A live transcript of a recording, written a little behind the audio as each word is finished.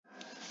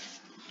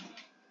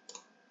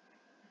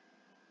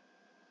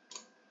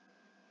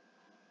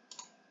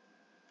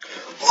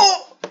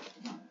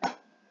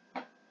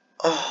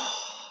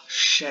Oh,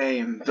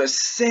 shame, but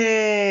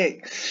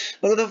sick!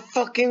 Look at the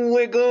fucking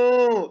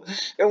wiggle!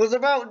 It was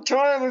about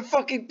time we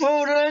fucking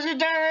pulled a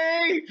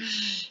legendary!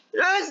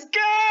 Let's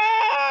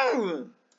go!